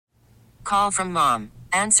Call from mom.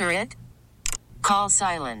 Answer it. Call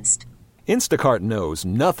silenced. Instacart knows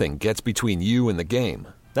nothing gets between you and the game.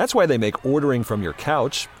 That's why they make ordering from your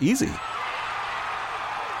couch easy.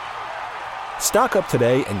 Stock up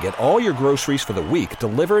today and get all your groceries for the week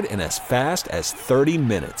delivered in as fast as 30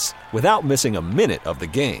 minutes without missing a minute of the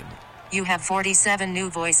game. You have 47 new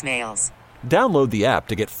voicemails. Download the app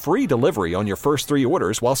to get free delivery on your first 3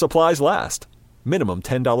 orders while supplies last. Minimum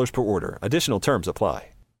 $10 per order. Additional terms apply.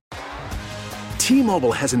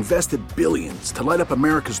 T-Mobile has invested billions to light up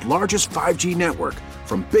America's largest 5G network,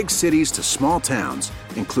 from big cities to small towns,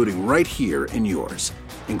 including right here in yours.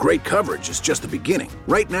 And great coverage is just the beginning.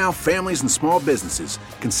 Right now, families and small businesses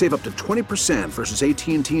can save up to 20% versus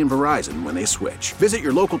AT&T and Verizon when they switch. Visit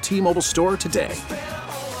your local T-Mobile store today.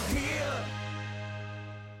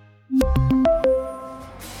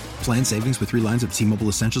 Plan savings with 3 lines of T-Mobile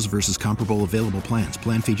Essentials versus comparable available plans.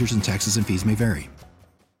 Plan features and taxes and fees may vary.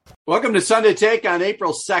 Welcome to Sunday Take on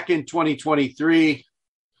April 2nd, 2023.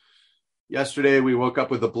 Yesterday, we woke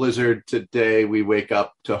up with a blizzard. Today, we wake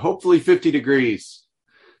up to hopefully 50 degrees.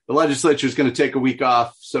 The legislature is going to take a week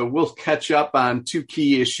off, so we'll catch up on 2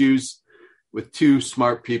 key issues with 2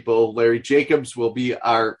 smart people. Larry Jacobs will be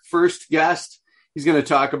our first guest. He's going to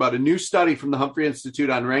talk about a new study from the Humprhey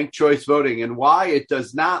Institute on ranked choice voting and why it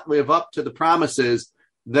does not live up to the promises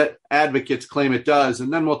that advocates claim it does.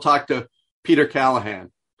 And then we'll talk to Peter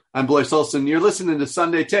Callaghan. I'm Blois Olson. You're listening to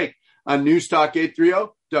Sunday Take on News Talk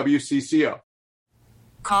 830 WCCO.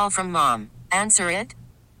 Call from mom. Answer it.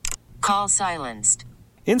 Call silenced.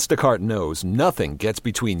 Instacart knows nothing gets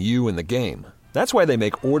between you and the game. That's why they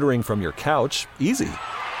make ordering from your couch easy.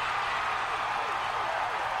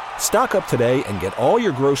 Stock up today and get all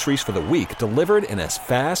your groceries for the week delivered in as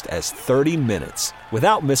fast as 30 minutes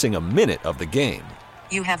without missing a minute of the game.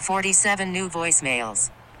 You have 47 new voicemails.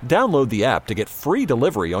 Download the app to get free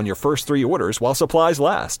delivery on your first 3 orders while supplies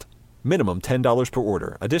last. Minimum $10 per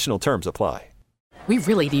order. Additional terms apply. We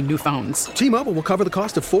really need new phones. T-Mobile will cover the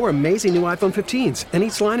cost of 4 amazing new iPhone 15s, and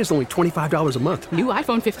each line is only $25 a month. New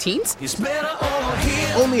iPhone 15s? It's better over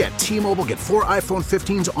here. Only at T-Mobile, get 4 iPhone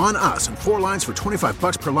 15s on us and 4 lines for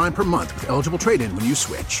 $25 per line per month with eligible trade-in when you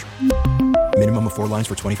switch. Minimum of 4 lines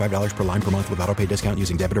for $25 per line per month with autopay discount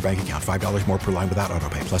using debit or bank account. $5 more per line without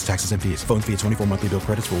autopay, plus taxes and fees. Phone fee at 24 monthly bill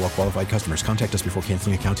credits for well-qualified customers. Contact us before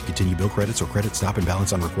canceling account to continue bill credits or credit stop and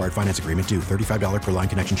balance on required finance agreement due. $35 per line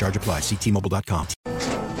connection charge applies. See T-Mobile.com.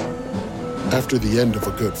 After the end of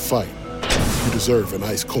a good fight, you deserve an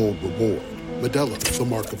ice-cold reward. Modelo is the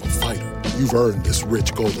mark of a fighter. You've earned this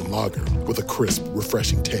rich golden lager with a crisp,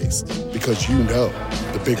 refreshing taste. Because you know,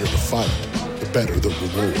 the bigger the fight, the better the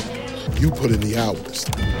reward. You put in the hours,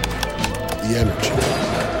 the energy,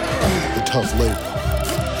 the tough labor.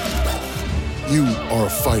 You are a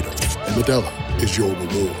fighter, and Modelo is your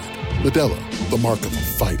reward. Modelo, the mark of a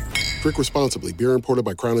fighter. Drink responsibly. Beer imported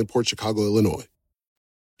by Crown Imports, Chicago, Illinois.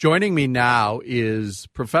 Joining me now is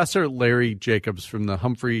Professor Larry Jacobs from the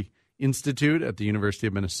Humprhey Institute at the University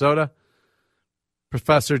of Minnesota.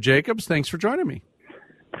 Professor Jacobs, thanks for joining me.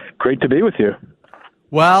 Great to be with you.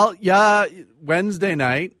 Well, yeah, Wednesday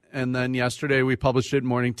night, and then yesterday we published it in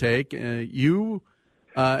Morning Take. You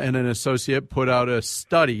and an associate put out a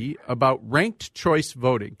study about ranked choice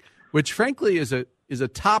voting, which frankly is a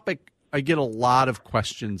topic I get a lot of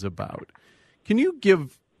questions about. Can you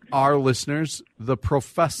give our listeners the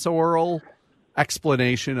professorial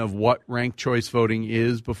explanation of what ranked choice voting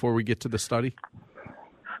is before we get to the study?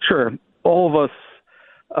 Sure. All of us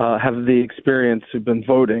have the experience who've been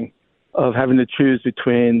voting of having to choose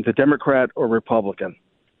between the Democrat or Republican,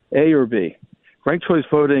 A or B. Ranked choice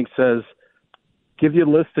voting says, give you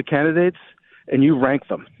a list of candidates and you rank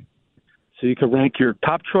them. So you can rank your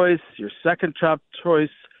top choice, your second top choice,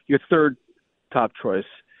 your third top choice.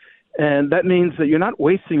 And that means that you're not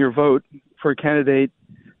wasting your vote for a candidate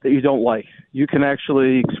that you don't like. You can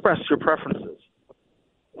actually express your preferences.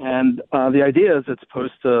 And the idea is it's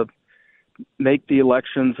supposed to make the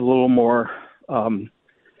elections a little more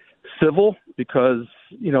civil because,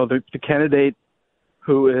 you know, the candidate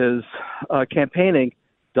who is campaigning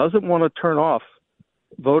doesn't want to turn off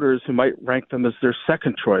voters who might rank them as their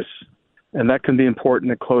second choice. And that can be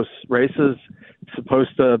important in close races. It's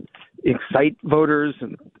supposed to excite voters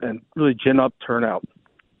and really gin up turnout.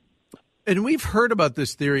 And we've heard about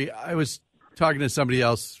this theory. I was talking to somebody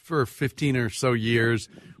else for 15 or so years.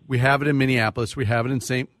 We have it in Minneapolis. We have it in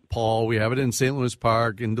St. Paul. We have it in St. Louis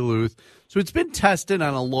Park, in Duluth. So it's been tested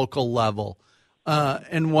on a local level.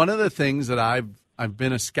 And one of the things that I've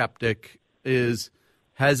been a skeptic is,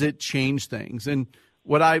 has it changed things? And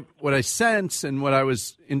what I sense and what I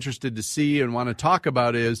was interested to see and want to talk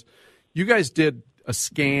about is you guys did a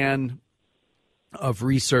scan of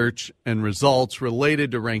research and results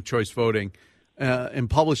related to ranked choice voting and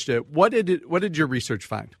published it. What did your research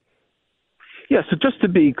find? Yeah, so just to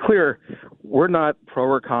be clear, we're not pro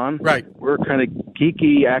or con. Right. We're kind of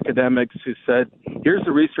geeky academics who said, here's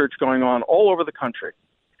the research going on all over the country.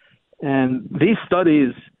 And these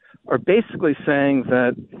studies are basically saying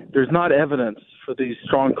that there's not evidence for these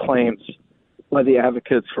strong claims by the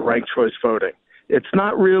advocates for ranked choice voting. It's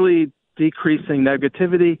not really decreasing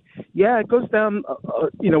negativity. Yeah, it goes down,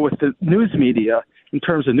 with the news media in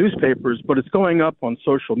terms of newspapers, but it's going up on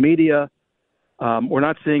social media. We're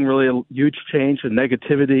not seeing really a huge change in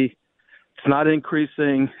negativity. It's not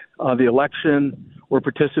increasing the election or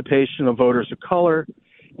participation of voters of color.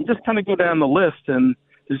 You just kind of go down the list, and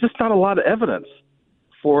there's just not a lot of evidence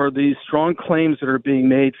for these strong claims that are being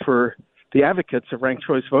made for the advocates of ranked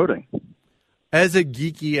choice voting. As a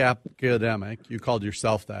geeky academic, you called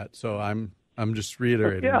yourself that, so I'm just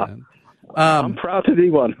reiterating that. I'm proud to be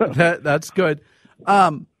one. That's good.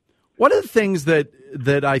 One of the things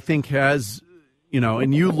that I think has,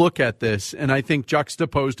 and you look at this, and I think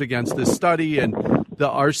juxtaposed against this study and the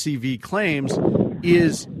RCV claims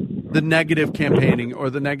is the negative campaigning or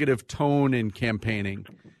the negative tone in campaigning.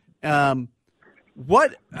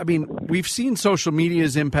 We've seen social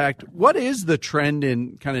media's impact. What is the trend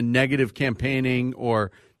in kind of negative campaigning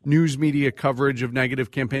or news media coverage of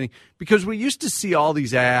negative campaigning? Because we used to see all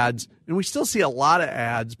these ads, and we still see a lot of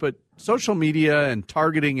ads, but social media and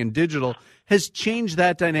targeting and digital has changed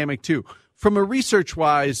that dynamic too. From a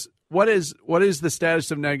research-wise, what is the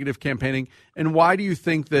status of negative campaigning, and why do you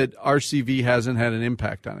think that RCV hasn't had an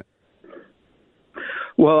impact on it?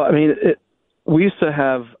 Well, we used to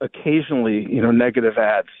have occasionally, negative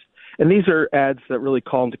ads. And these are ads that really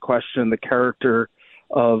call into question the character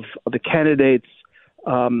of the candidates,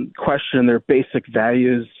 question their basic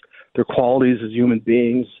values, their qualities as human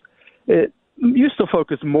beings. It used to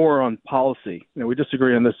focus more on policy. We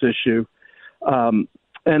disagree on this issue.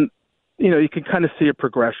 You can kind of see a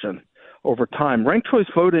progression over time. Ranked choice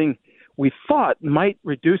voting, we thought, might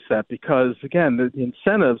reduce that because, again, the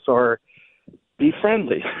incentives are be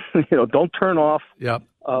friendly. Don't turn off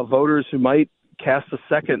voters who might cast a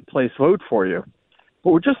second place vote for you.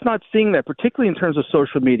 But we're just not seeing that, particularly in terms of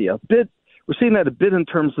social media. We're seeing that a bit in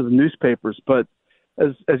terms of the newspapers, but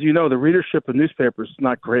as you know, the readership of newspapers is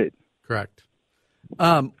not great. Correct.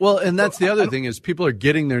 And that's the other thing is people are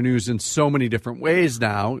getting their news in so many different ways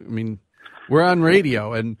now. We're on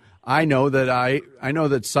radio, and I know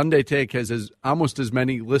that Sunday Take has almost as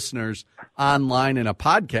many listeners online in a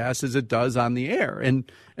podcast as it does on the air,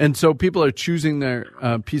 and so people are choosing their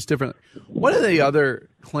piece differently. One of the other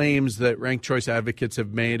claims that ranked choice advocates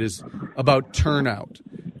have made is about turnout,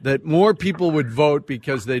 that more people would vote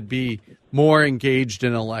because they'd be more engaged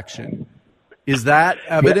in election. Is that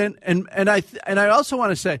evident? Yeah. And I also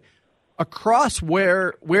want to say, across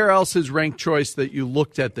where else is ranked choice that you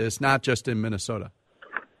looked at this, not just in Minnesota?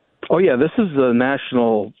 Oh, yeah, this is the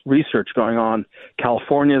national research going on.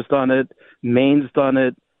 California's done it. Maine's done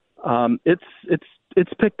it.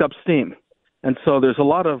 It's picked up steam. And so there's a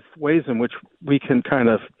lot of ways in which we can kind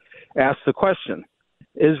of ask the question,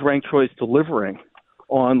 is ranked choice delivering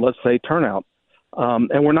on, let's say, turnout?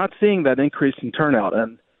 And we're not seeing that increase in turnout.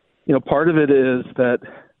 And, part of it is that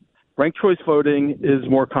ranked choice voting is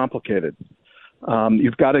more complicated.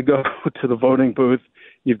 You've got to go to the voting booth.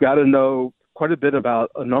 You've got to know quite a bit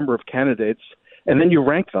about a number of candidates, and then you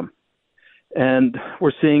rank them. And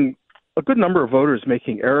we're seeing a good number of voters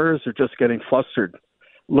making errors or just getting flustered,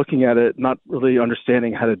 looking at it, not really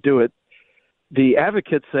understanding how to do it. The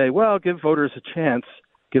advocates say, well, give voters a chance,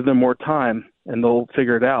 give them more time, and they'll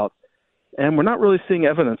figure it out. And we're not really seeing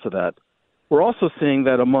evidence of that. We're also seeing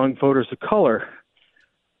that among voters of color,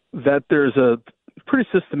 that there's a pretty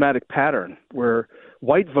systematic pattern where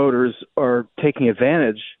white voters are taking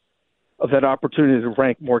advantage of that opportunity to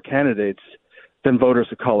rank more candidates than voters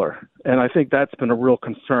of color. And I think that's been a real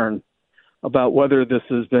concern about whether this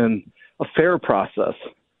has been a fair process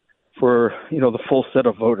for, the full set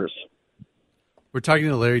of voters. We're talking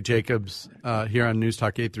to Larry Jacobs here on News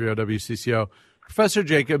Talk 830 WCCO. Professor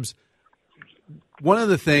Jacobs, one of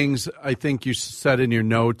the things I think you said in your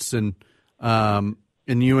notes and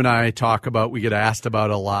you and I talk about, we get asked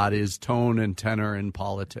about a lot, is tone and tenor in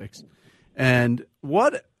politics. And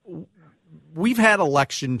we've had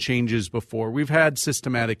election changes before. We've had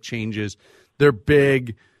systematic changes. They're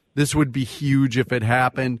big. This would be huge if it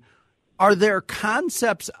happened. Are there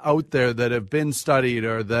concepts out there that have been studied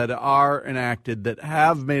or that are enacted that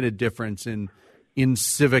have made a difference in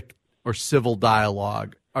civic or civil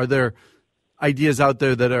dialogue? Are there ideas out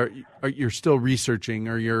there that are you're still researching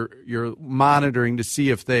or you're monitoring to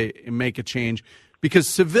see if they make a change? Because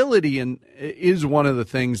civility is one of the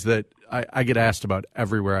things that I get asked about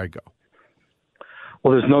everywhere I go.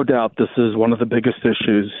 Well, there's no doubt this is one of the biggest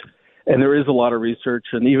issues, and there is a lot of research,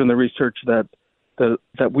 and even the research that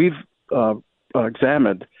we've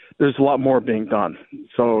examined, there's a lot more being done.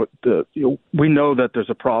 So we know that there's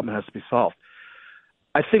a problem that has to be solved.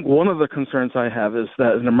 I think one of the concerns I have is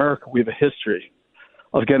that in America we have a history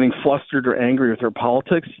of getting flustered or angry with our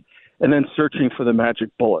politics and then searching for the magic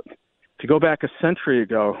bullet. To go back a century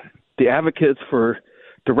ago, the advocates for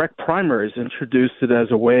direct primaries introduced it as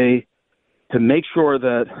a way to make sure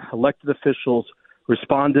that elected officials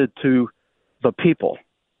responded to the people.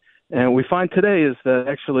 And what we find today is that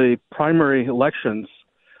actually primary elections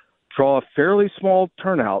draw a fairly small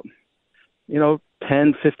turnout, 10,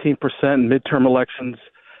 15% in midterm elections,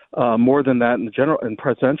 more than that in general in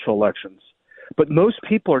presidential elections. But most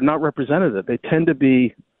people are not representative. They tend to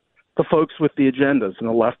be the folks with the agendas on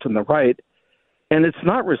the left and the right, and it's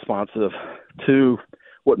not responsive to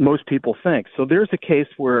what most people think. So there's a case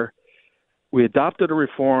where we adopted a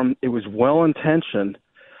reform. It was well-intentioned,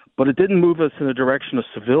 but it didn't move us in the direction of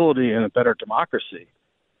civility and a better democracy.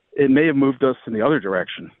 It may have moved us in the other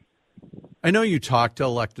direction. I know you talk to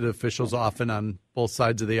elected officials often on both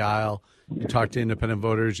sides of the aisle. You talk to independent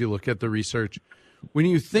voters. You look at the research. When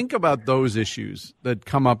you think about those issues that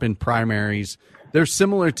come up in primaries, they're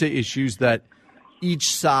similar to issues that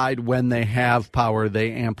each side, when they have power,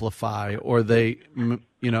 they amplify or they,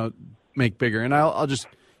 make bigger. And I'll just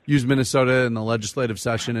use Minnesota in the legislative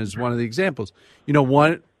session as one of the examples.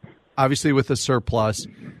 One, obviously with a surplus,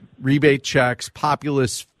 rebate checks,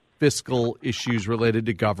 populist fiscal issues related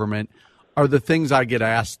to government are the things I get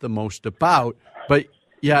asked the most about. But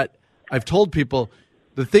yet I've told people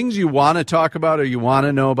the things you want to talk about or you want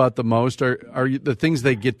to know about the most are the things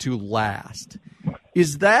they get to last.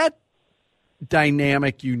 Is that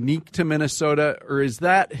dynamic unique to Minnesota, or is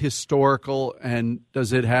that historical, and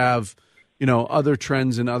does it have, other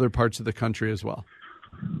trends in other parts of the country as well?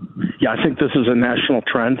 Yeah, I think this is a national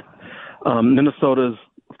trend. Minnesota is,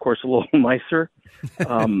 of course, a little nicer,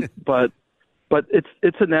 but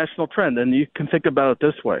it's a national trend, and you can think about it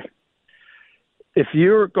this way. If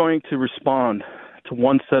you're going to respond to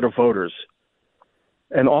one set of voters,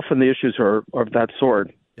 and often the issues are of that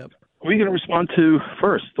sort, yep. Who are you going to respond to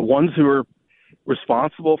first? The ones who are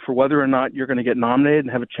responsible for whether or not you're going to get nominated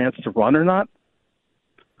and have a chance to run or not?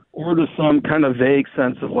 Or to some kind of vague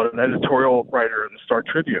sense of what an editorial writer in the Star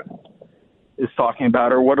Tribune is talking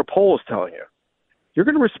about or what a poll is telling you? You're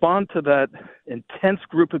going to respond to that intense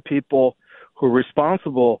group of people who are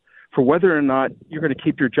responsible for whether or not you're going to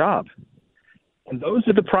keep your job. And those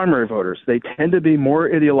are the primary voters. They tend to be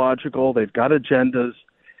more ideological. They've got agendas.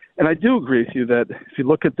 And I do agree with you that if you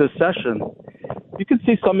look at this session, you can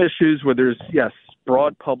see some issues where there's, yes,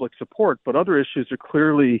 broad public support, but other issues are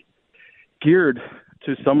clearly geared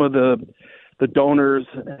to some of the donors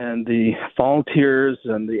and the volunteers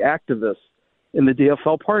and the activists in the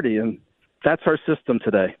DFL party. And that's our system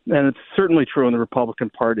today. And it's certainly true in the Republican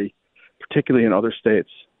Party, particularly in other states.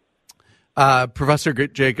 Professor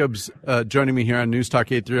Jacobs joining me here on News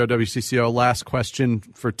Talk 830 WCCO. Last question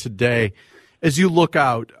for today. As you look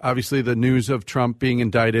out, obviously the news of Trump being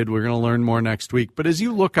indicted, we're going to learn more next week. But as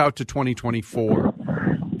you look out to 2024,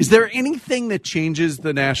 is there anything that changes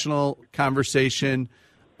the national conversation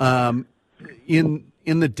in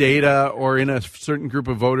the data or in a certain group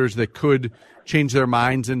of voters that could change their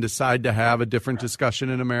minds and decide to have a different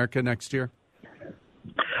discussion in America next year?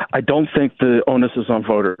 I don't think the onus is on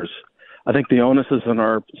voters. I think the onus is on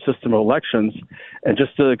our system of elections. And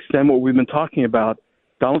just to extend what we've been talking about,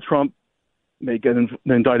 Donald Trump may get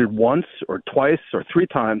indicted once or twice or three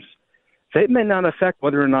times. They may not affect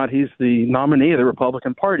whether or not he's the nominee of the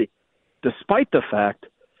Republican Party, despite the fact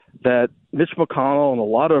that Mitch McConnell and a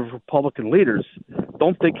lot of Republican leaders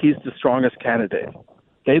don't think he's the strongest candidate.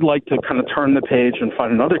 They'd like to kind of turn the page and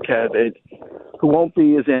find another candidate who won't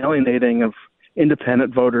be as alienating of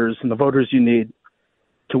independent voters and the voters you need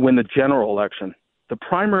to win the general election. The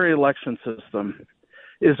primary election system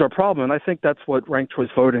is our problem, and I think that's what ranked choice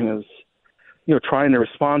voting is trying to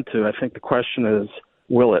respond to. I think the question is,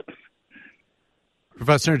 will it?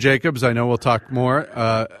 Professor Jacobs, I know we'll talk more.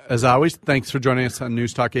 As always, thanks for joining us on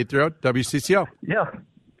News Talk 830 WCCO. Yeah,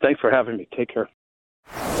 thanks for having me. Take care.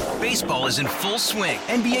 Baseball is in full swing.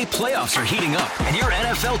 NBA playoffs are heating up, and your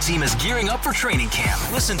NFL team is gearing up for training camp.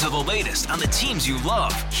 Listen to the latest on the teams you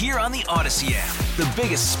love here on the Odyssey app. The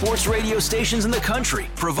biggest sports radio stations in the country,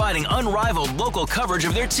 providing unrivaled local coverage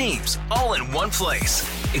of their teams, all in one place.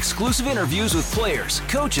 Exclusive interviews with players,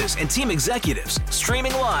 coaches, and team executives,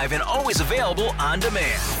 streaming live and always available on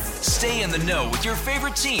demand. Stay in the know with your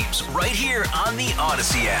favorite teams right here on the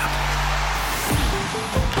Odyssey app.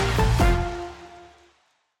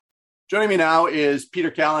 Joining me now is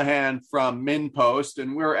Peter Callaghan from MinnPost,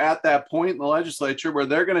 and we're at that point in the legislature where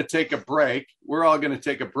they're going to take a break. We're all going to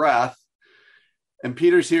take a breath. And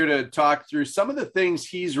Peter's here to talk through some of the things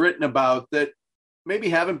he's written about that maybe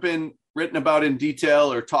haven't been written about in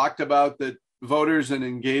detail or talked about that voters and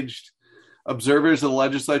engaged observers of the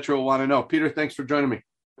legislature will want to know. Peter, thanks for joining me.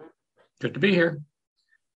 Good to be here.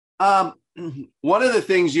 One of the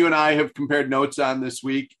things you and I have compared notes on this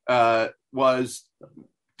week was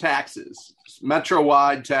taxes,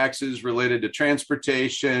 metro-wide taxes related to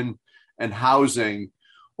transportation and housing.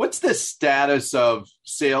 What's the status of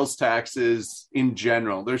sales taxes in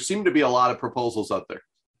general? There seem to be a lot of proposals out there.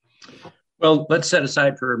 Well, let's set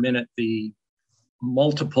aside for a minute the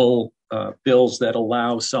multiple bills that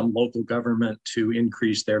allow some local government to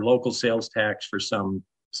increase their local sales tax for some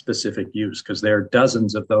specific use, because there are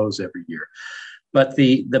dozens of those every year. But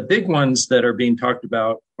the big ones that are being talked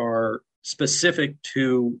about are specific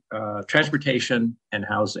to transportation and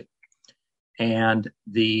housing. And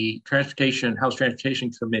the House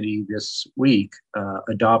Transportation Committee this week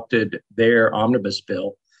adopted their omnibus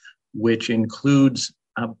bill, which includes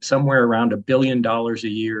somewhere around $1 billion a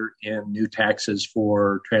year in new taxes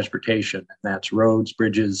for transportation. And that's roads,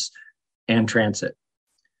 bridges, and transit.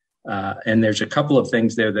 And there's a couple of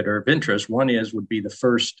things there that are of interest. One would be the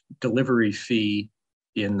first delivery fee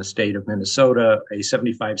in the state of Minnesota, a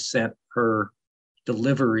 75-cent per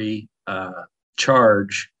delivery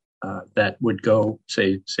charge that would go,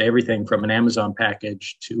 say everything from an Amazon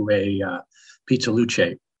package to a Pizza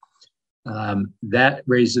Luce. That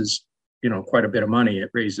raises, quite a bit of money.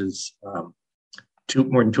 It raises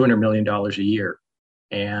more than $200 million a year.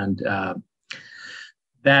 And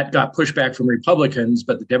that got pushback from Republicans,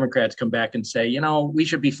 but the Democrats come back and say, we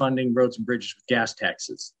should be funding roads and bridges with gas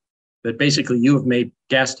taxes. But basically, you have made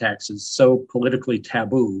gas taxes so politically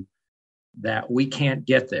taboo that we can't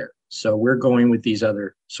get there. So we're going with these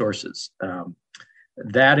other sources.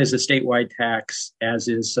 That is a statewide tax, as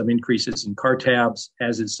is some increases in car tabs,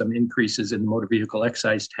 as is some increases in the motor vehicle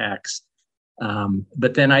excise tax.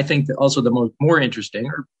 But then I think that also the more interesting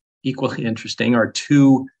or equally interesting are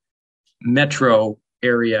two metro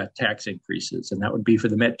area tax increases. And that would be for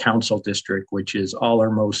the Met Council District, which is all or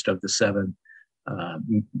most of the 7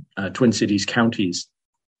 Twin Cities counties.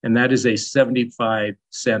 And that is a 75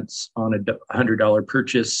 cents on a $100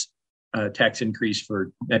 purchase tax increase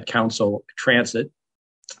for Met Council transit,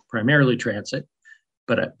 primarily transit.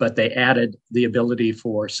 But they added the ability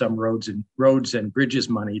for some roads and bridges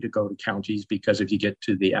money to go to counties, because if you get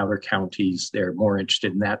to the outer counties, they're more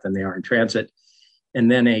interested in that than they are in transit. And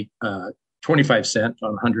then a 25 cent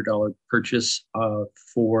on $100 purchase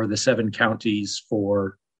for the 7 counties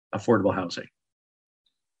for affordable housing.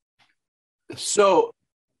 So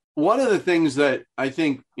one of the things that I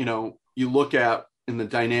think, you look at in the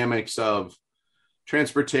dynamics of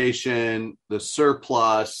transportation, the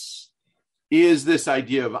surplus, is this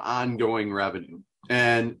idea of ongoing revenue.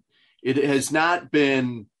 And it has not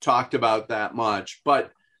been talked about that much,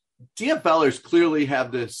 but DFLers clearly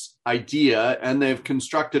have this idea, and they've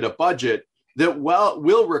constructed a budget that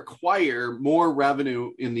will require more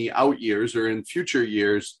revenue in the out years or in future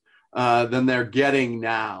years than they're getting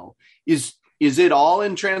now. Is it all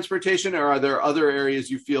in transportation, or are there other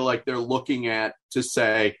areas you feel like they're looking at to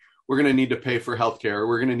say, we're going to need to pay for healthcare, or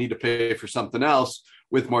we're going to need to pay for something else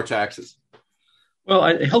with more taxes? Well,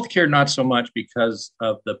 healthcare, not so much, because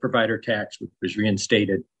of the provider tax, which was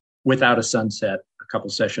reinstated without a sunset a couple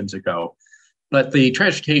sessions ago. But the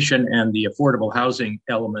transportation and the affordable housing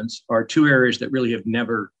elements are two areas that really have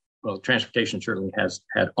never, transportation certainly has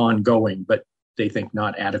had ongoing, but they think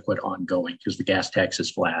not adequate ongoing, because the gas tax is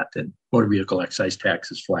flat and motor vehicle excise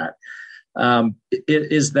tax is flat.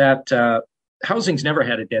 Housing's never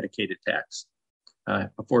had a dedicated tax.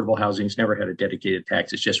 Affordable housing's never had a dedicated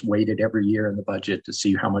tax. It's just weighted every year in the budget to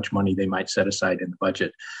see how much money they might set aside in the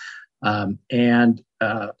budget. And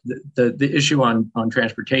the issue on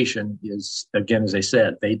transportation is, again, as I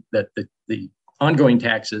said, the ongoing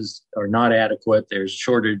taxes are not adequate. There's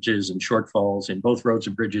shortages and shortfalls in both roads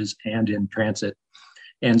and bridges and in transit.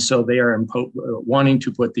 And so they are wanting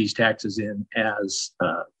to put these taxes in as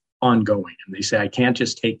ongoing. And they say, I can't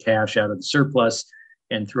just take cash out of the surplus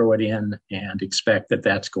and throw it in and expect that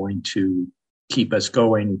that's going to keep us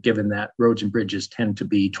going, given that roads and bridges tend to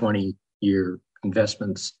be 20-year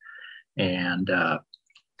investments. And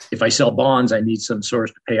if I sell bonds, I need some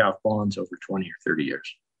source to pay off bonds over 20 or 30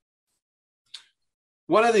 years.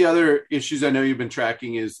 One of the other issues I know you've been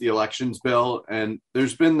tracking is the elections bill. And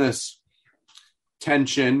there's been this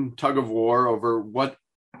tension, tug of war over what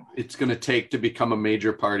it's going to take to become a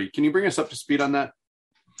major party. Can you bring us up to speed on that?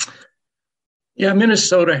 Yeah,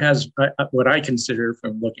 Minnesota has what I consider,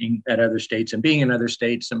 from looking at other states and being in other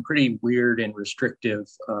states, some pretty weird and restrictive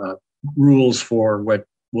rules for what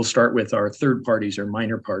we'll start with our third parties or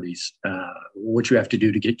minor parties, what you have to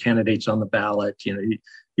do to get candidates on the ballot.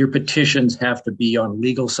 Your petitions have to be on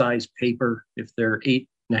legal size paper. If they're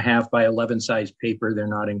 8.5 by 11 size paper, they're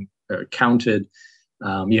not counted.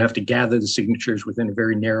 You have to gather the signatures within a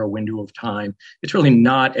very narrow window of time. It's really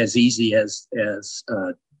not as easy as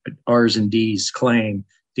R's and D's claim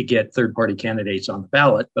to get third-party candidates on the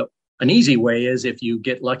ballot. But an easy way is if you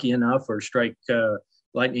get lucky enough or strike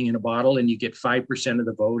lightning in a bottle and you get 5% of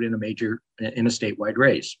the vote in a statewide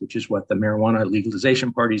race, which is what the marijuana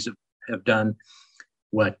legalization parties have done,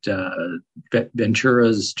 what Jesse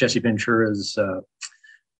Ventura's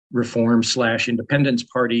Reform/Independence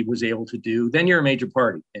Party was able to do. Then you're a major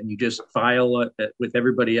party and you just file with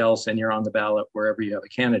everybody else and you're on the ballot wherever you have a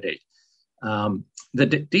candidate. The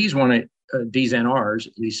D's D's and R's,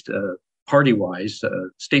 at least party-wise,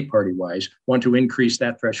 state party-wise, want to increase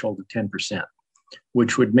that threshold to 10%,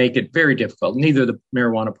 which would make it very difficult. Neither of the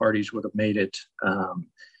marijuana parties would have made it.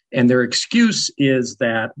 And their excuse is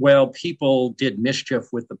that, well, people did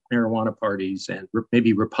mischief with the marijuana parties and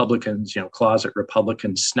maybe Republicans, closet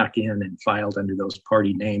Republicans snuck in and filed under those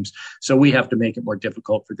party names. So we have to make it more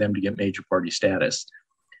difficult for them to get major party status.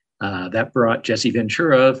 That brought Jesse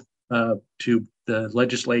Ventura to the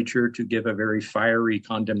legislature to give a very fiery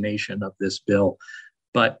condemnation of this bill.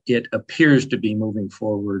 But it appears to be moving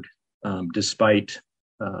forward despite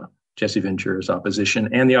Jesse Ventura's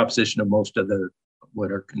opposition and the opposition of most of what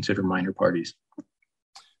are considered minor parties.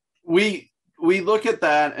 We look at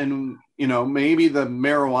that and, maybe the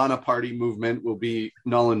marijuana party movement will be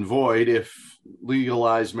null and void if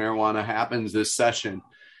legalized marijuana happens this session.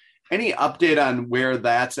 Any update on where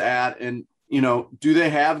that's at? And, do they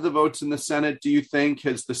have the votes in the Senate? Do you think?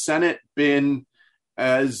 Has the Senate been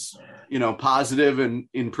as, positive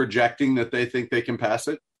in projecting that they think they can pass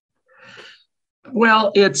it?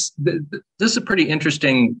 Well, this is a pretty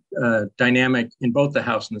interesting dynamic in both the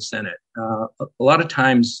House and the Senate. A lot of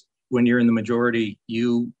times when you're in the majority,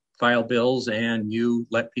 you file bills and you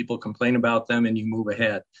let people complain about them and you move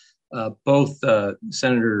ahead. Both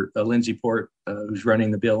Senator Lindsey Port, who's running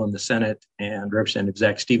the bill in the Senate, and Representative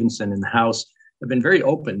Zach Stevenson in the House have been very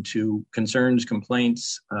open to concerns,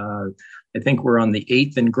 complaints. I think we're on the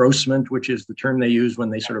 8th engrossment, which is the term they use when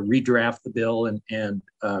they sort of redraft the bill and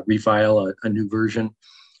refile a new version.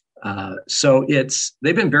 So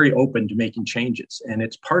they've been very open to making changes, and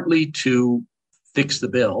it's partly to fix the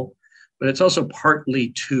bill, but it's also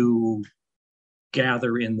partly to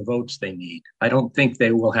gather in the votes they need. I don't think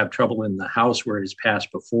they will have trouble in the House where it has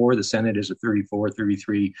passed before. The Senate is a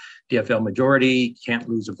 34-33 DFL majority. Can't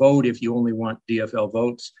lose a vote if you only want DFL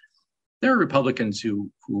votes. There are Republicans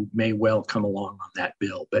who may well come along on that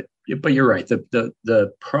bill, but you're right.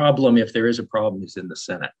 The problem, if there is a problem, is in the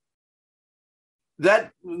Senate.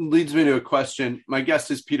 That leads me to a question. My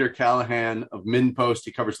guest is Peter Callaghan of MinnPost.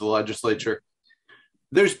 He covers the legislature.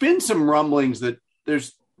 There's been some rumblings that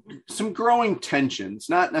there's some growing tensions,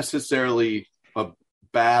 not necessarily a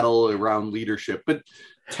battle around leadership, but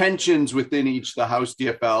tensions within the House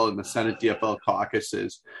DFL and the Senate DFL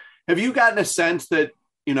caucuses. Have you gotten a sense that,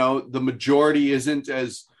 the majority isn't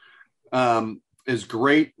as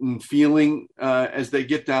great in feeling as they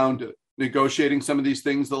get down to negotiating some of these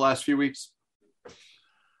things the last few weeks?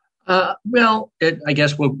 I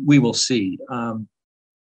guess we will see.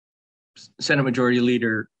 Senate Majority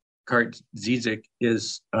Leader Cart Zizek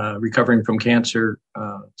is recovering from cancer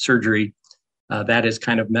surgery. That has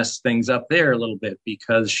kind of messed things up there a little bit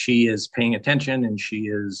because she is paying attention and she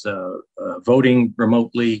is voting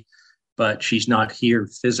remotely, but she's not here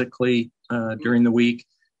physically during the week.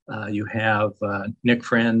 You have Nick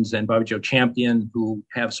Friends and Bobby Joe Champion who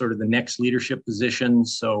have sort of the next leadership position.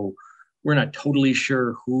 So we're not totally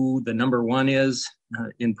sure who the number one is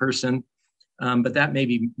in person, but that may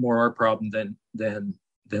be more our problem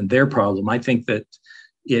than their problem. I think that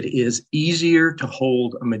it is easier to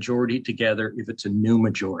hold a majority together if it's a new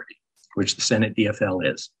majority, which the Senate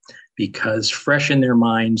DFL is, because fresh in their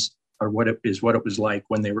minds are what it was like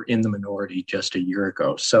when they were in the minority just a year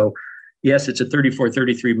ago. So yes, it's a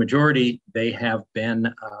 34-33 majority. They have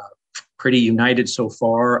been pretty united so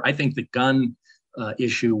far. I think the gun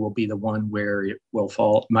issue will be the one where it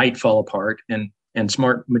might fall apart, and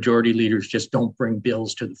smart majority leaders just don't bring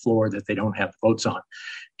bills to the floor that they don't have the votes on.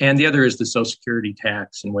 And the other is the Social Security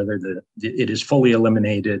tax and whether it is fully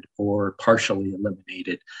eliminated or partially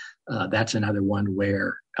eliminated. That's another one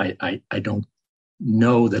where I don't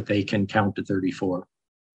know that they can count to 34.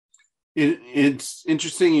 It's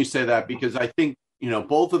interesting you say that, because I think,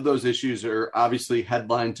 both of those issues are obviously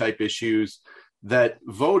headline type issues that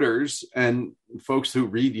voters and folks who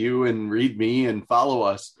read you and read me and follow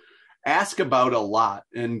us ask about a lot.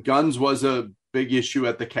 And guns was a big issue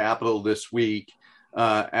at the Capitol this week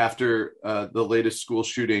after the latest school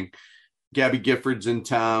shooting. Gabby Gifford's in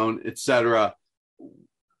town, etc.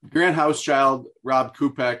 Grant Housechild, Rob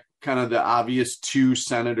Kupek, kind of the obvious two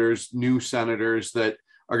senators, new senators that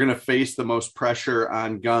are going to face the most pressure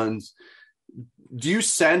on guns. Do you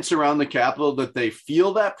sense around the Capitol that they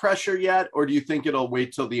feel that pressure yet? Or do you think it'll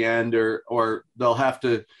wait till the end, or they'll have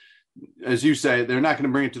to, as you say, they're not going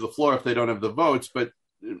to bring it to the floor if they don't have the votes, but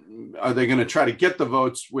are they going to try to get the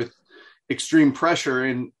votes with extreme pressure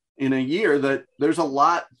in a year that there's a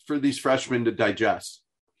lot for these freshmen to digest?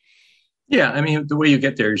 Yeah, I mean, the way you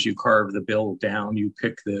get there is you carve the bill down. You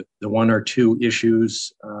pick the one or two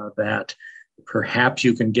issues that perhaps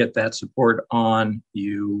you can get that support on.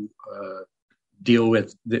 You deal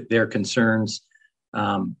with their concerns.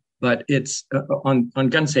 But it's on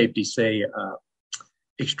gun safety, say,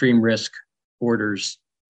 extreme risk orders.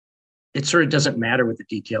 It sort of doesn't matter what the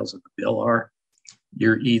details of the bill are.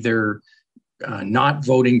 You're either not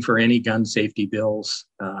voting for any gun safety bills,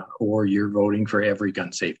 or you're voting for every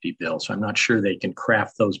gun safety bill. So I'm not sure they can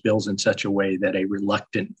craft those bills in such a way that a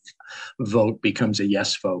reluctant vote becomes a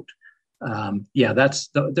yes vote.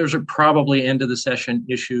 Those are probably end of the session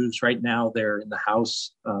issues. Right now, they're in the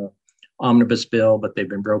House omnibus bill, but they've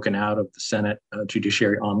been broken out of the Senate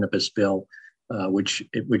judiciary omnibus bill, which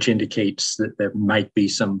indicates that there might be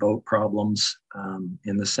some vote problems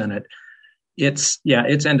in the Senate. It's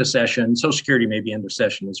end of session. Social Security may be end of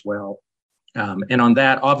session as well. And on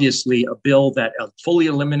that, obviously, a bill that fully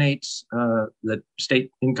eliminates the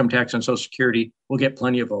state income tax on Social Security will get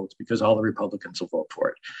plenty of votes because all the Republicans will vote for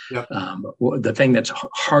it. Yep. The thing that's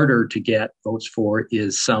harder to get votes for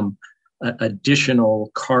is some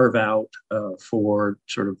additional carve out for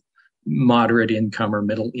sort of moderate income or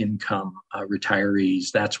middle income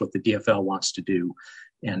retirees. That's what the DFL wants to do.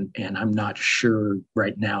 And I'm not sure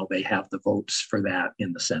right now they have the votes for that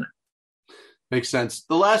in the Senate. Makes sense.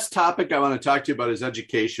 The last topic I want to talk to you about is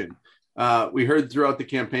education. We heard throughout the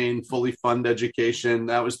campaign, fully fund education.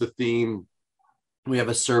 That was the theme. We have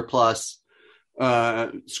a surplus.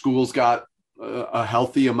 Schools got a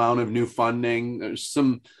healthy amount of new funding. There's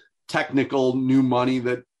some technical new money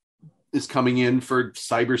that is coming in for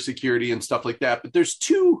cybersecurity and stuff like that. But there's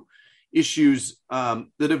two issues that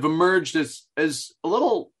have emerged as a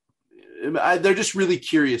little, they're just really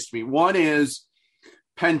curious to me. One is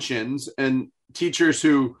pensions and teachers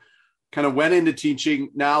who kind of went into teaching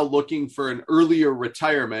now looking for an earlier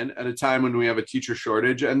retirement at a time when we have a teacher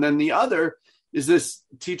shortage. And then the other is this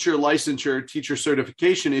teacher licensure, teacher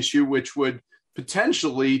certification issue, which would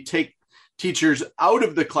potentially take teachers out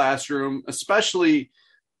of the classroom, especially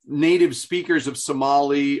native speakers of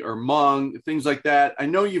Somali or Hmong, things like that. I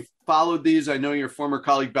know you've followed these. I know your former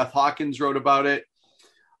colleague Beth Hawkins wrote about it.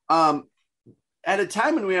 At a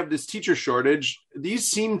time when we have this teacher shortage, these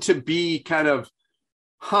seem to be kind of,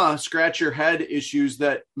 scratch your head issues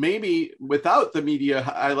that maybe without the media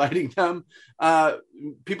highlighting them,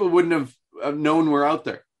 people wouldn't have known were out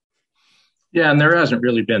there. Yeah, and there hasn't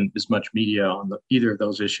really been as much media on either of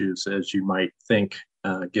those issues as you might think,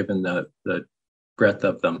 given the breadth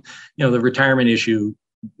of them. The retirement issue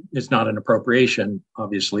is not an appropriation,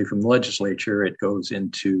 obviously, from the legislature. It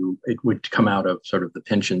would come out of sort of the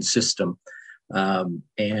pension system.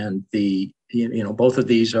 And both of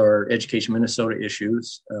these are Education Minnesota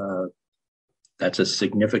issues. That's a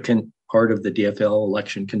significant part of the DFL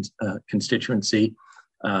election constituency.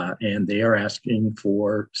 And they are asking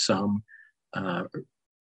for some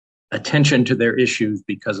attention to their issues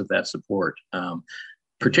because of that support.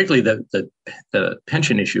 Particularly the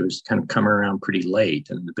pension issue has kind of come around pretty late,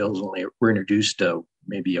 and the bills were introduced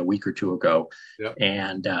maybe a week or two ago. Yep.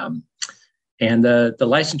 And the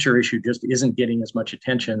licensure issue just isn't getting as much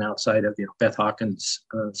attention outside of Beth Hawkins'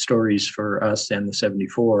 stories for us and the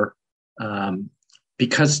 74,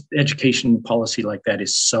 because education policy like that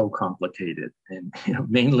is so complicated. And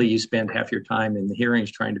mainly you spend half your time in the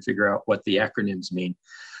hearings trying to figure out what the acronyms mean,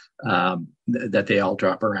 that they all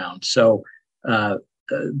drop around. So the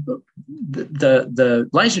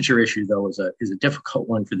licensure issue, though, is a difficult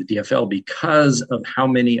one for the DFL because of how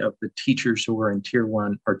many of the teachers who are in Tier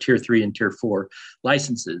 1 or Tier 3 and Tier 4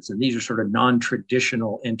 licenses. And these are sort of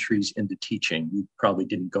non-traditional entries into teaching. You probably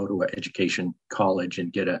didn't go to an education college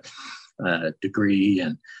and get a degree,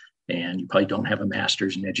 and you probably don't have a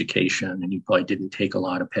master's in education, and you probably didn't take a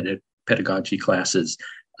lot of pedagogy classes.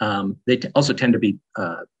 they also tend to be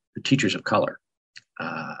teachers of color,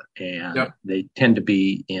 and they tend to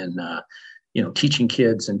be in teaching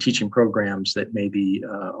kids and teaching programs that maybe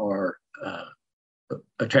are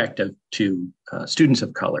attractive to students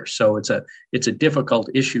of color. So it's a difficult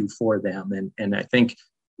issue for them, and I think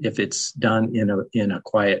if it's done in a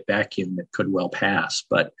quiet vacuum, it could well pass.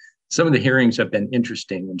 But some of the hearings have been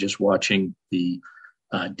interesting, and just watching the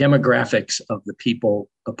demographics of the people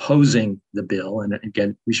opposing the bill. And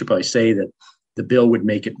again, we should probably say that the bill would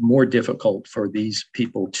make it more difficult for these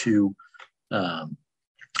people to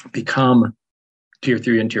become Tier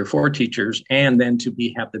 3 and Tier 4 teachers, and then to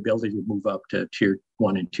have the ability to move up to Tier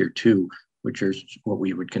 1 and Tier 2, which are what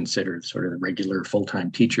we would consider sort of the regular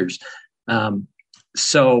full-time teachers.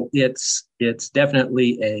 So it's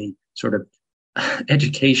definitely a sort of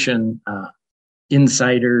education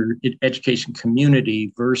insider education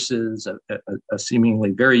community versus a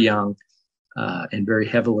seemingly very young and very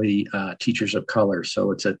heavily teachers of color.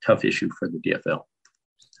 So it's a tough issue for the DFL.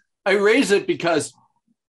 I raise it because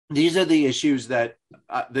these are the issues that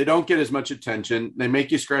they don't get as much attention. They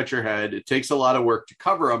make you scratch your head. It takes a lot of work to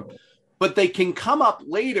cover them, but they can come up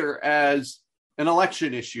later as an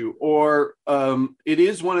election issue, or it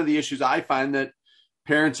is one of the issues I find that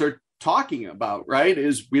parents are talking about, right?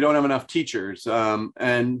 Is we don't have enough teachers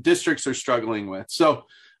and districts are struggling with. So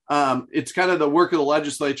it's kind of the work of the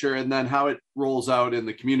legislature and then how it rolls out in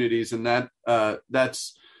the communities. And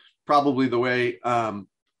that's probably the way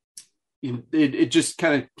it just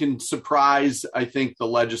kind of can surprise, I think, the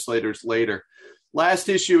legislators later. Last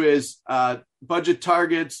issue is budget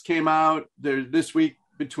targets came out there this week.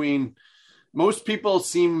 Between most people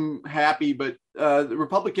seem happy, but the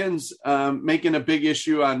Republicans making a big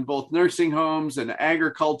issue on both nursing homes and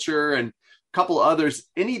agriculture and a couple others.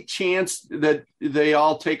 Any chance that they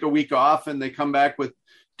all take a week off and they come back with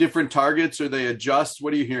different targets, or they adjust?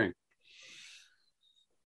 What are you hearing?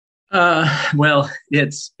 Well,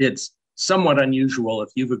 it's somewhat unusual if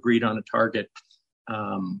you've agreed on a target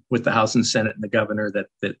with the House and Senate and the governor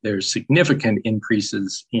that there's significant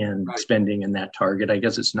increases in spending in that target. I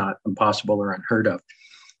guess it's not impossible or unheard of.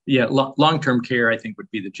 Yeah, long-term care, I think, would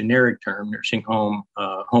be the generic term. Nursing home,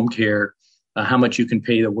 home care, how much you can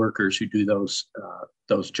pay the workers who do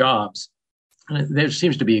those jobs. There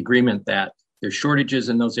seems to be agreement that there's shortages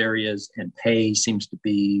in those areas, and pay seems to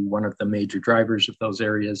be one of the major drivers of those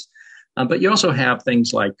areas. But you also have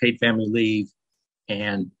things like paid family leave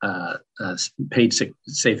and paid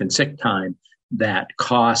safe and sick time that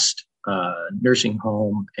cost nursing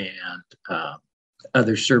home and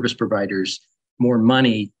other service providers more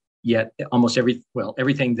money, yet almost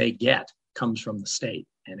everything they get comes from the state.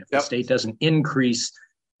 And if the state doesn't increase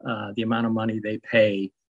the amount of money they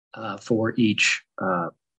pay for each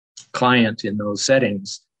client in those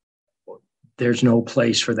settings, there's no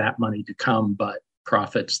place for that money to come but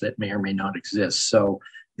profits that may or may not exist. So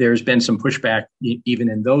there's been some pushback even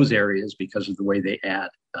in those areas because of the way they add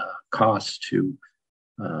costs to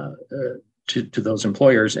those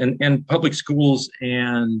employers. And public schools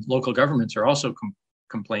and local governments are also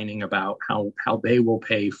complaining about how they will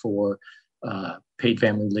pay for paid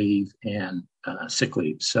family leave and sick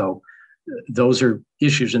leave. So those are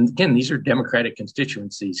issues. And again, these are Democratic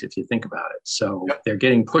constituencies, if you think about it. So they're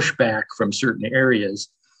getting pushback from certain areas.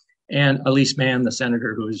 And Elise Mann, the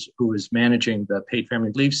senator who is managing the paid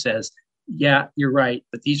family leave, says, yeah, you're right,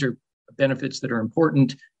 but these are benefits that are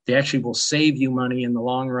important. They actually will save you money in the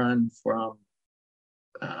long run from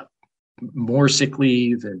more sick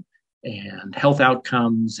leave and health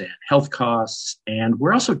outcomes and health costs. And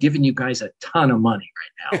we're also giving you guys a ton of money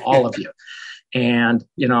right now, all of you. And,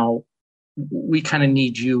 we kind of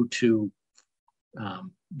need you to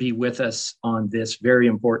be with us on this very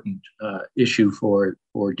important issue for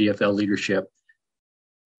DFL leadership.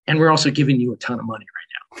 And we're also giving you a ton of money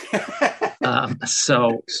right now.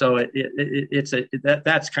 So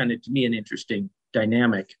that's kind of, to me, an interesting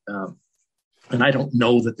dynamic. And I don't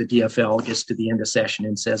know that the DFL gets to the end of session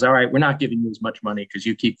and says, all right, we're not giving you as much money because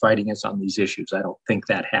you keep fighting us on these issues. I don't think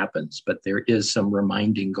that happens, but there is some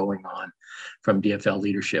reminding going on from DFL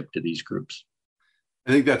leadership to these groups.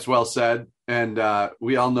 I think that's well said. And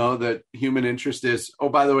we all know that human interest is, oh,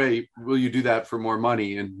 by the way, will you do that for more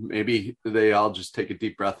money? And maybe they all just take a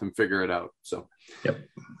deep breath and figure it out. So,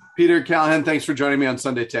 Peter Callaghan, thanks for joining me on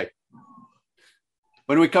Sunday Take.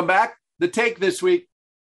 When we come back, the take this week,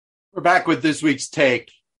 we're back with this week's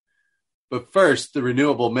take. But first, the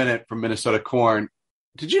Renewable Minute from Minnesota Corn.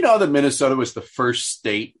 Did you know that Minnesota was the first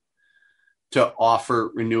state to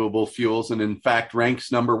offer renewable fuels, and in fact ranks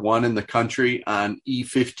number one in the country on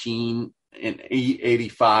E15 and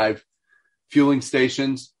E85 fueling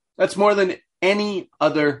stations? That's more than any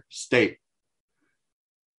other state.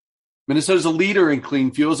 Minnesota is a leader in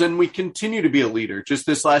clean fuels, and we continue to be a leader. Just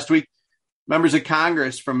this last week, members of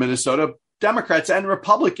Congress from Minnesota, Democrats and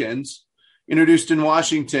Republicans, introduced in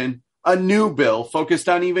Washington a new bill focused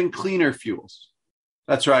on even cleaner fuels.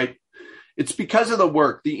 That's right. It's because of the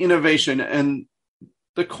work, the innovation, and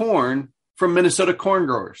the corn from Minnesota corn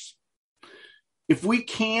growers. If we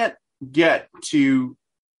can't get to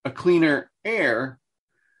a cleaner air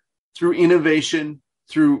through innovation,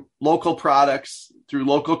 through local products, through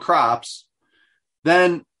local crops,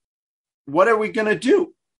 then what are we going to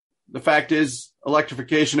do? The fact is,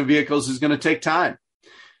 electrification of vehicles is going to take time,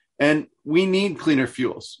 and we need cleaner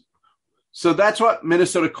fuels. So that's what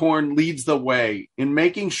Minnesota Corn leads the way in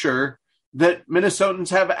making sure that Minnesotans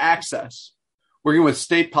have access, working with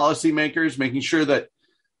state policymakers, making sure that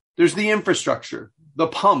there's the infrastructure, the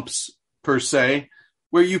pumps per se,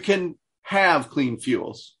 where you can have clean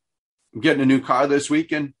fuels. I'm getting a new car this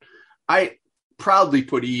week, and I proudly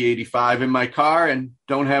put E85 in my car and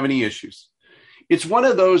don't have any issues. It's one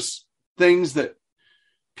of those things that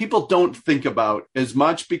people don't think about as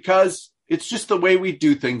much because it's just the way we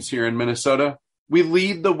do things here in Minnesota. We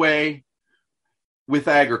lead the way with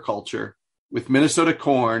agriculture, with Minnesota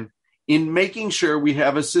corn, in making sure we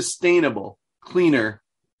have a sustainable, cleaner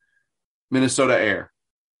Minnesota air.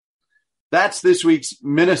 That's this week's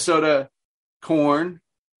Minnesota Corn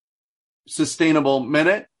Sustainable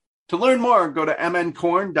Minute. To learn more, go to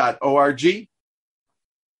mncorn.org.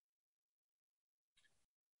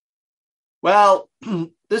 Well,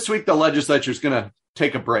 this week the legislature is going to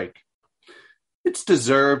take a break. It's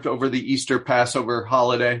deserved over the Easter Passover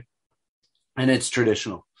holiday, and it's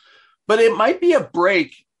traditional. But it might be a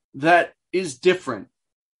break that is different,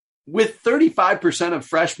 with 35% of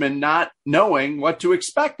freshmen not knowing what to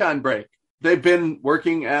expect on break. They've been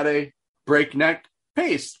working at a breakneck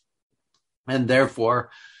pace, and therefore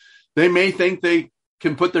they may think they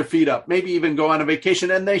can put their feet up, maybe even go on a vacation,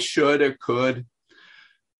 and they should or could.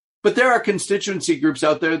 But there are constituency groups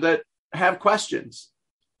out there that have questions.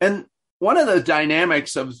 And one of the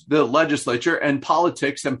dynamics of the legislature and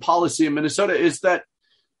politics and policy in Minnesota is that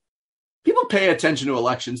people pay attention to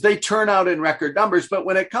elections. They turn out in record numbers, but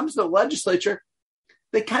when it comes to the legislature,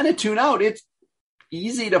 they kind of tune out. It's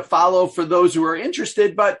easy to follow for those who are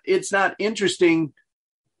interested, but it's not interesting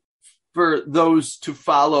for those to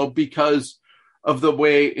follow because of the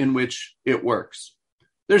way in which it works.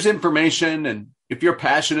 There's information, and if you're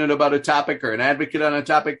passionate about a topic or an advocate on a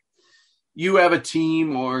topic, you have a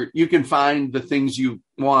team, or you can find the things you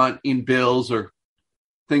want in bills or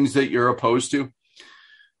things that you're opposed to.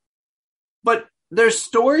 But there's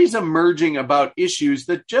stories emerging about issues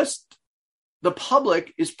that just the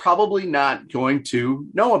public is probably not going to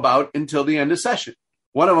know about until the end of session.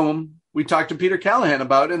 One of them we talked to Peter Callaghan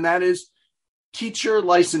about, and that is teacher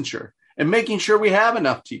licensure and making sure we have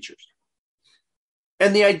enough teachers.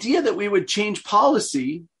 And the idea that we would change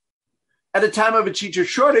policy at a time of a teacher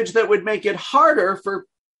shortage that would make it harder for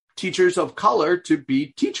teachers of color to be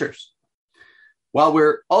teachers, while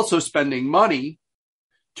we're also spending money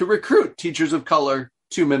to recruit teachers of color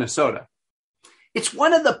to Minnesota. It's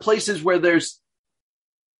one of the places where there's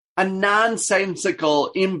a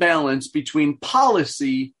nonsensical imbalance between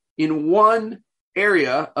policy in one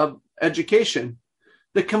area of education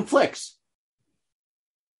that conflicts.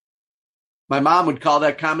 My mom would call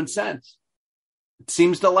that common sense. It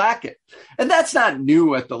seems to lack it. And that's not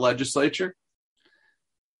new at the legislature,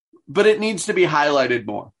 but it needs to be highlighted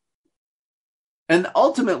more. And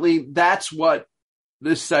ultimately, that's what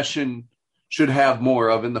this session should have more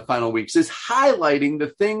of in the final weeks, is highlighting the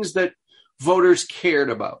things that voters cared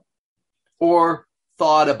about or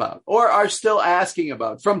thought about or are still asking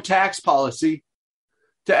about, from tax policy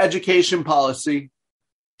to education policy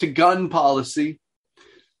to gun policy.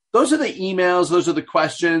 Those are the emails, those are the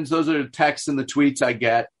questions, those are the texts and the tweets I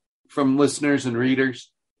get from listeners and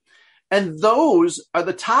readers. And those are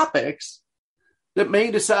the topics that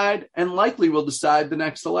may decide and likely will decide the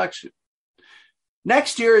next election.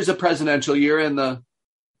 Next year is a presidential year, and the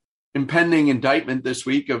impending indictment this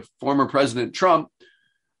week of former President Trump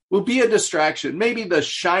will be a distraction, maybe the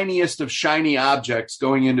shiniest of shiny objects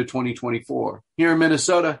going into 2024. Here in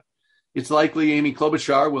Minnesota, it's likely Amy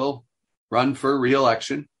Klobuchar will run for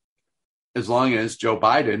re-election, as long as Joe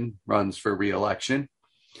Biden runs for re-election.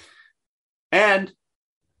 And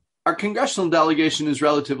our congressional delegation is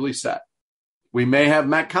relatively set. We may have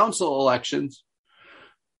Met Council elections,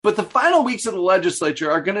 but the final weeks of the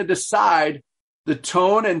legislature are going to decide the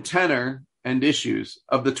tone and tenor and issues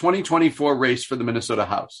of the 2024 race for the Minnesota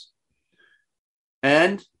House.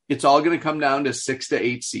 And it's all going to come down to 6 to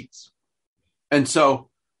 8 seats. And so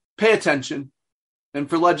pay attention. And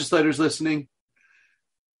for legislators listening,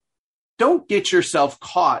 don't get yourself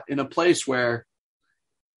caught in a place where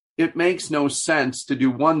it makes no sense to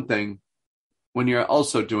do one thing when you're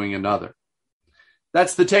also doing another.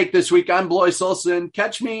 That's the take this week. I'm Blois Olson.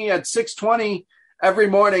 Catch me at 6:20 every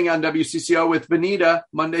morning on WCCO with Benita,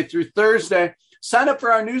 Monday through Thursday. Sign up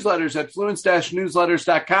for our newsletters at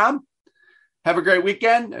fluence-newsletters.com. Have a great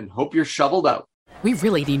weekend and hope you're shoveled out. We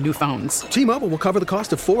really need new phones. T-Mobile will cover the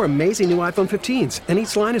cost of 4 amazing new iPhone 15s, and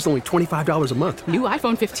each line is only $25 a month. New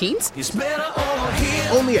iPhone 15s? It's better over here.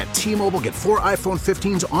 Only at T-Mobile, get 4 iPhone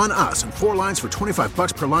 15s on us and 4 lines for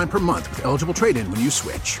 $25 per line per month with eligible trade-in when you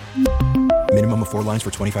switch. Minimum of 4 lines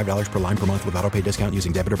for $25 per line per month with autopay discount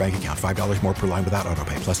using debit or bank account. $5 more per line without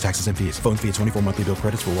autopay, plus taxes and fees. Phone fee at 24 monthly bill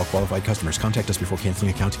credits for well-qualified customers. Contact us before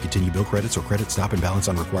canceling account to continue bill credits or credit stop and balance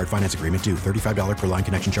on required finance agreement due. $35 per line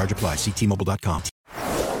connection charge applies. See T-Mobile.com.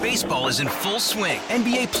 Baseball is in full swing.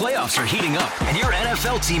 NBA playoffs are heating up, and your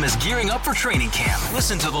NFL team is gearing up for training camp.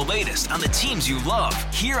 Listen to the latest on the teams you love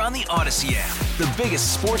here on the Odyssey app. The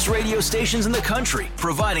biggest sports radio stations in the country,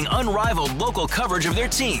 providing unrivaled local coverage of their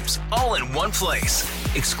teams, all in one place.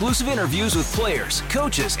 Exclusive interviews with players,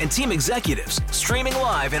 coaches, and team executives, streaming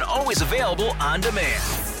live and always available on demand.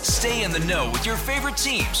 Stay in the know with your favorite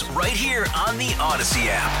teams right here on the Odyssey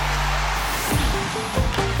app.